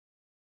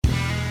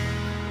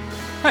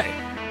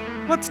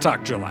Let's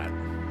talk Gillette.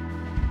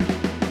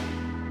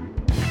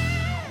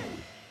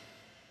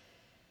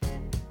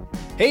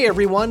 Hey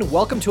everyone,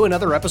 welcome to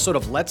another episode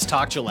of Let's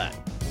Talk Gillette.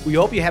 We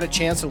hope you had a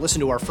chance to listen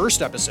to our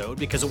first episode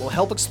because it will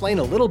help explain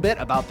a little bit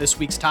about this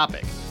week's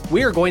topic.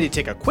 We are going to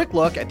take a quick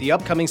look at the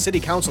upcoming City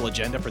Council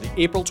agenda for the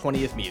April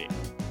 20th meeting.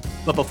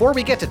 But before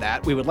we get to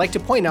that, we would like to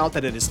point out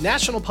that it is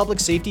National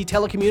Public Safety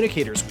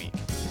Telecommunicators Week.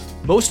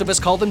 Most of us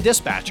call them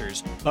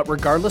dispatchers, but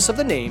regardless of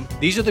the name,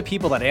 these are the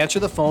people that answer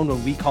the phone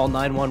when we call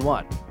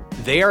 911.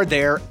 They are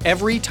there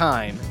every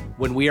time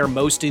when we are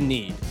most in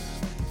need.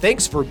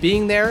 Thanks for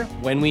being there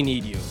when we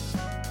need you.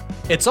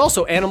 It's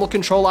also Animal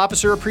Control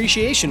Officer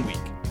Appreciation Week.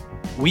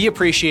 We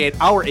appreciate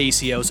our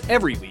ACOs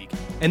every week,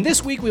 and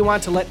this week we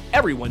want to let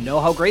everyone know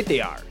how great they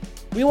are.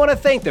 We want to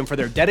thank them for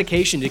their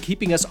dedication to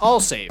keeping us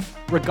all safe,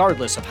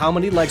 regardless of how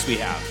many legs we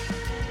have.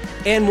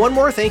 And one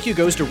more thank you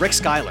goes to Rick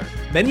Schuyler.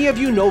 Many of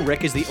you know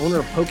Rick is the owner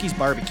of Pokey's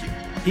Barbecue.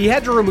 He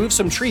had to remove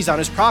some trees on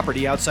his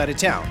property outside of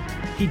town.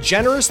 He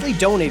generously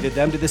donated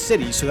them to the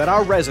city so that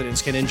our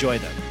residents can enjoy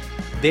them.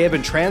 They have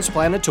been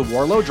transplanted to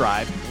Warlow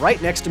Drive,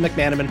 right next to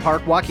McManaman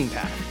Park walking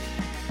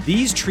path.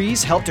 These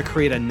trees help to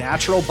create a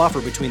natural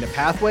buffer between the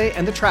pathway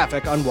and the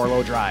traffic on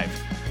Warlow Drive.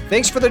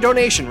 Thanks for the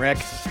donation, Rick.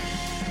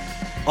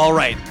 All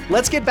right,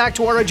 let's get back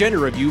to our agenda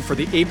review for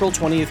the April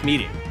 20th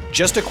meeting.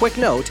 Just a quick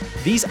note,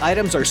 these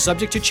items are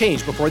subject to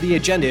change before the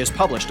agenda is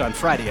published on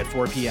Friday at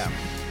 4 p.m.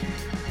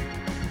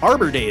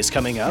 Arbor Day is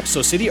coming up,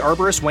 so City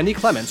Arborist Wendy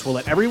Clements will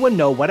let everyone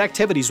know what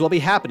activities will be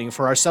happening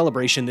for our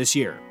celebration this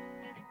year.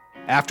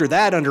 After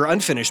that, under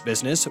unfinished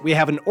business, we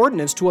have an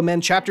ordinance to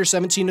amend Chapter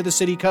 17 of the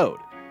City Code.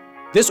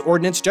 This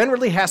ordinance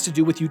generally has to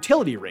do with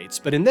utility rates,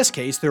 but in this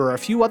case, there are a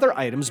few other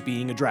items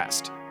being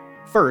addressed.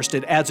 First,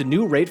 it adds a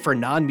new rate for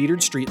non-metered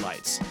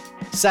streetlights.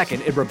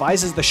 Second, it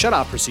revises the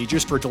shutoff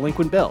procedures for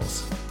delinquent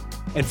bills.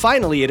 And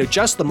finally, it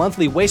adjusts the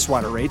monthly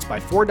wastewater rates by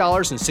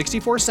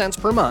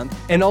 $4.64 per month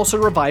and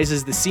also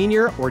revises the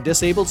senior or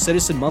disabled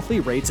citizen monthly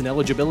rates and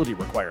eligibility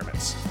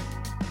requirements.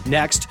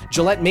 Next,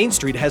 Gillette Main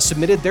Street has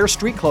submitted their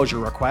street closure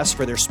requests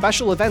for their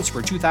special events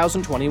for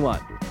 2021.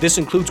 This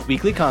includes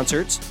weekly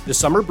concerts, the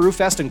Summer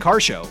Brewfest and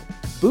Car Show,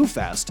 Boo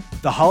Fest,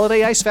 the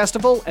Holiday Ice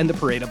Festival, and the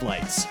Parade of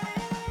Lights.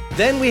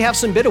 Then we have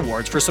some bid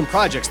awards for some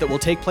projects that will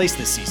take place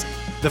this season.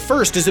 The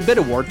first is a bid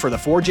award for the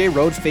 4J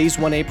Road Phase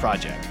 1A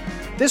project.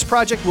 This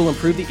project will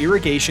improve the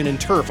irrigation and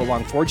turf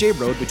along 4J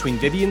Road between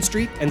Vivian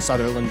Street and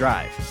Sutherland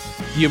Drive.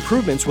 The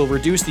improvements will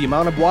reduce the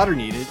amount of water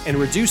needed and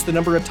reduce the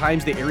number of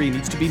times the area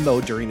needs to be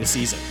mowed during the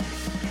season.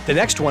 The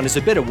next one is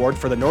a bid award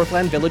for the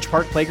Northland Village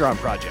Park Playground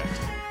project.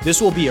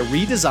 This will be a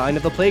redesign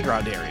of the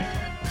playground area.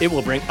 It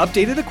will bring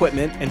updated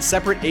equipment and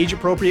separate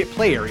age-appropriate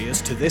play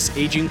areas to this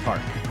aging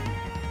park.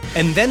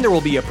 And then there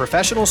will be a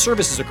professional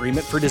services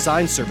agreement for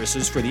design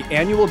services for the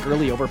annual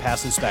Gurley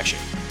Overpass inspection.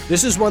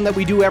 This is one that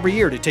we do every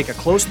year to take a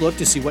close look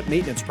to see what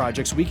maintenance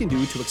projects we can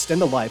do to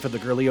extend the life of the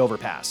Gurley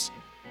Overpass.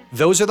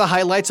 Those are the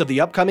highlights of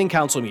the upcoming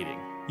council meeting.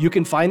 You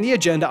can find the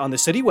agenda on the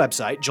city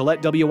website,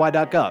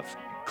 gillettewy.gov.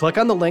 Click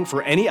on the link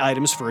for any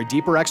items for a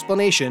deeper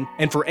explanation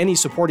and for any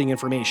supporting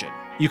information.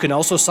 You can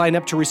also sign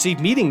up to receive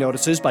meeting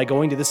notices by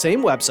going to the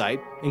same website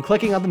and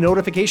clicking on the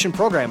notification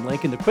program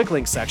link in the quick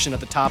links section at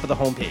the top of the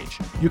homepage.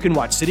 You can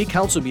watch city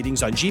council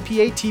meetings on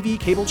GPA TV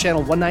cable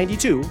channel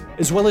 192,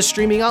 as well as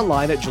streaming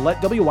online at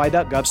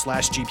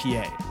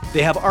gillettewy.gov/GPA.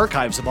 They have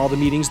archives of all the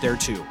meetings there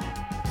too.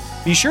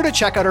 Be sure to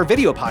check out our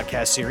video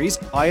podcast series,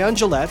 Eye on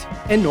Gillette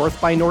and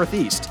North by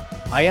Northeast.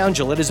 Eye on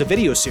Gillette is a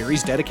video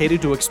series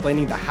dedicated to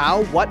explaining the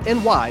how, what,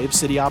 and why of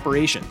city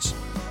operations.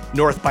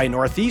 North by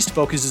Northeast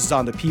focuses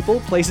on the people,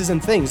 places,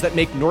 and things that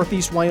make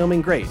Northeast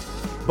Wyoming great.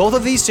 Both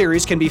of these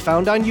series can be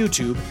found on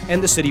YouTube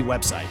and the city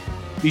website.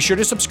 Be sure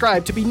to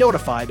subscribe to be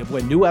notified of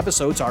when new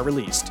episodes are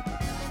released.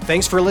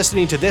 Thanks for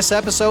listening to this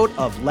episode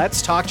of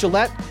Let's Talk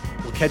Gillette.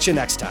 We'll catch you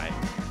next time.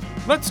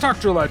 Let's Talk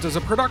Gillette is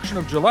a production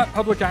of Gillette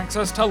Public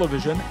Access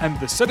Television and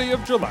the City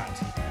of Gillette.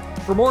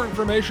 For more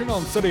information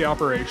on city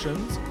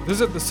operations,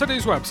 visit the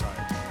city's website,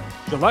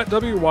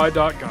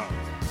 gillettewy.gov,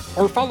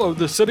 or follow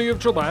the City of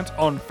Gillette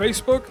on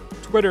Facebook,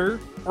 Twitter,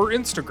 or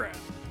Instagram.